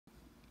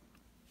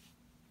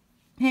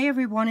Hey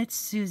everyone, it's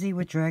Susie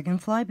with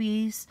Dragonfly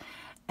Beez,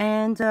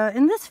 and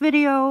in this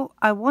video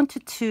I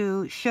wanted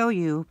to show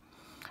you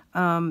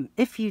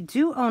if you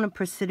do own a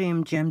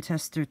Presidium Gem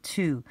Tester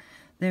II,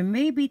 there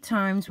may be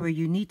times where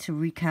you need to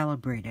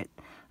recalibrate it.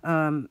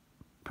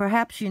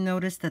 Perhaps you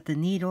notice that the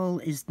needle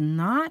is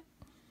not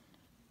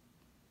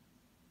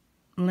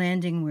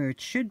landing where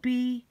it should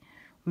be.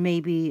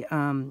 Maybe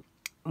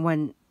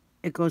when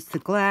it goes to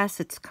glass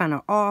it's kind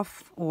of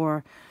off,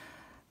 or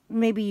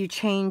maybe you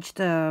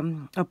changed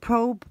a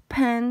probe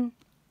pen,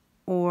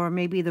 or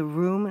maybe the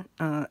room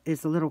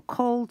is a little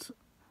cold,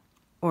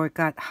 or it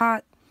got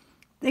hot.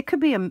 There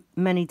could be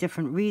many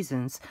different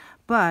reasons,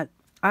 but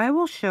I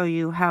will show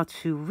you how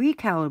to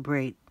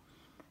recalibrate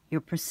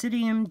your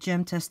Presidium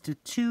Gem Tester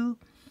II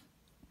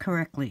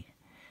correctly.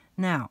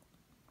 Now,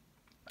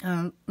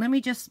 let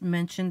me just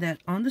mention that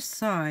on the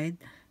side,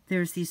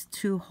 there's these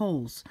two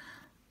holes.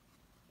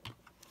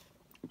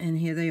 And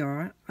here they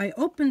are. I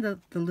opened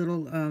the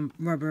little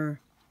rubber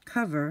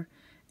cover,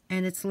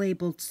 and it's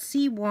labeled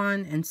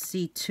C1 and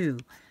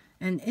C2.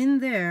 And in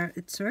there,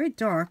 it's very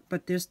dark,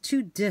 but there's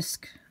two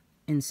discs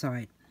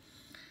inside.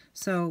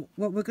 So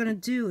what we're going to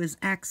do is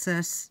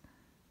access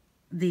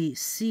the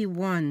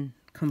C1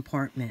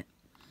 compartment.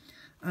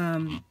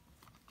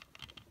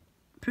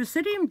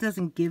 Presidium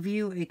doesn't give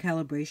you a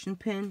calibration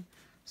pin,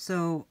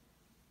 so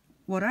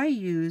what I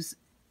use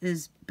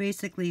is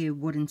basically a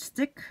wooden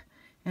stick,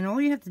 and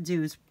all you have to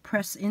do is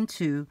press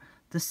into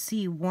the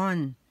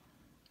C1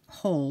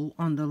 hole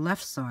on the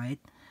left side,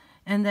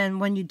 and then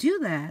when you do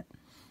that,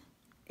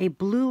 a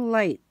blue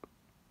light,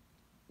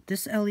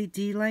 this LED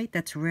light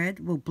that's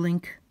red, will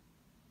blink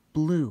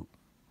blue,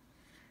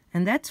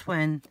 and that's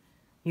when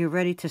you're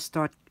ready to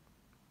start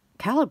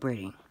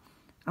calibrating.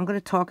 I'm going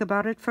to talk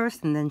about it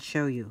first and then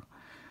show you.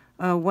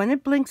 When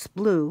it blinks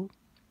blue,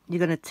 you're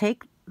going to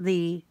take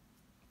the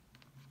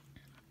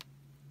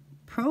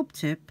probe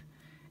tip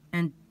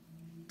and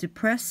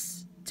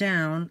depress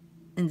down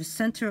in the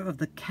center of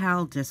the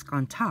cal disc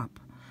on top.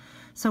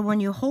 So when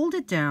you hold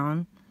it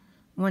down,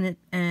 when it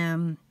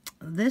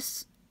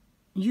this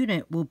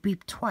unit will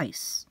beep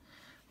twice.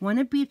 When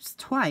it beeps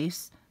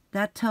twice,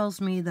 that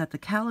tells me that the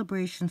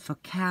calibration for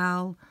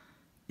cal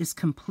is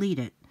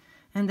completed.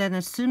 And then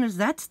as soon as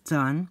that's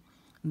done,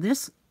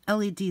 this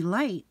LED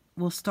light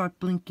will start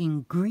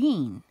blinking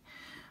green.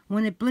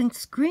 When it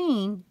blinks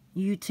green,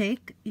 you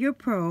take your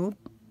probe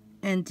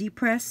and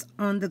depress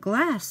on the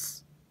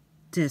glass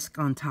disc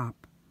on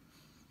top.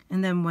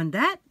 And then when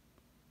that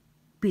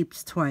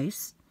beeps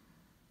twice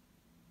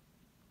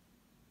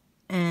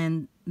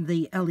and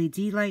the LED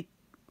light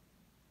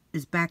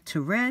is back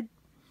to red,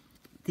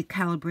 the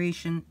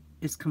calibration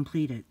is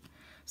completed.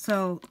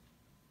 So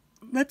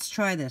let's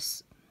try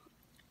this,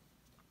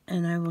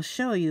 and I will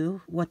show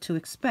you what to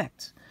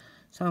expect.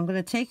 So I'm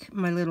going to take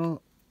my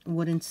little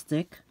wooden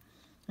stick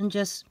and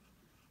just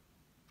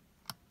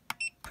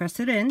press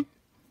it in.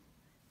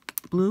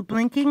 Blue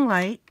blinking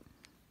light.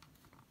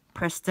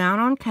 Press down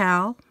on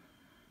cal.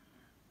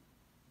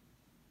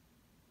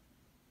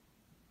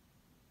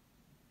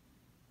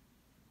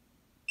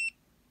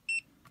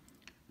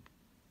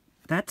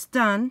 That's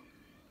done.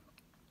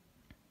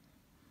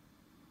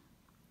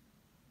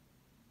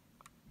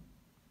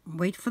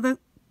 Wait for the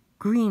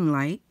green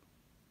light.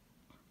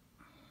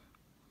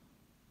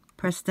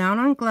 Press down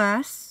on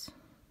glass.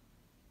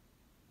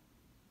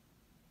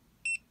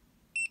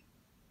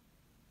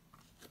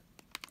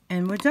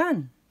 And we're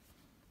done.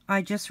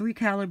 I just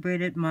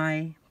recalibrated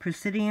my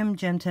Presidium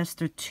Gem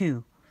Tester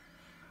II.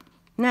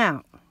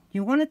 Now,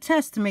 you want to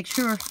test to make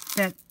sure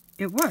that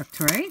it worked,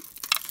 right?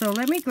 So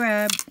let me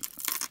grab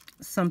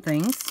some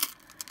things.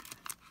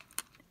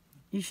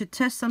 You should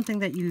test something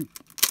that you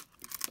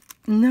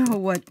know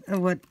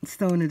what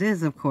stone it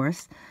is, of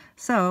course.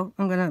 So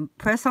I'm going to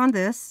press on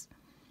this.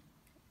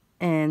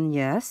 And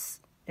yes,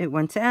 it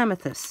went to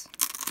amethyst.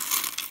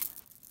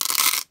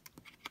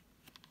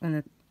 I'm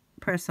going to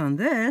press on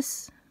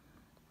this.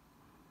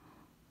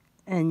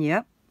 And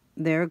yep,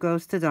 there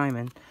goes to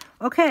diamond.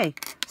 Okay,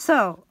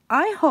 so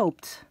I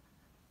hoped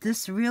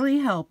this really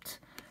helped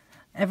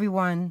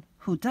everyone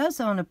who does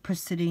own a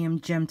Presidium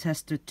Gem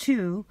Tester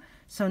II.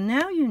 So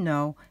now you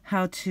know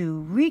how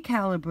to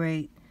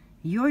recalibrate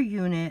your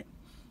unit,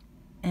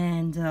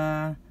 and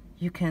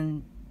you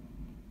can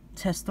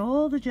test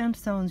all the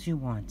gemstones you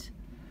want.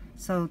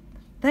 So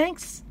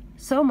thanks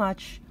so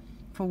much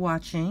for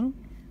watching.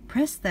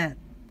 Press that,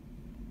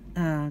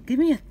 give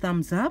me a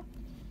thumbs up,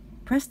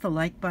 press the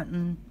like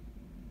button,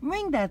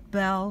 ring that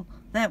bell,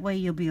 that way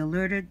you'll be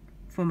alerted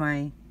for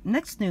my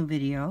next new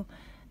video,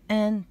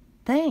 and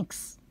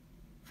thanks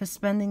for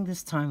spending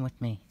this time with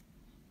me.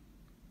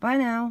 Bye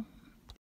now.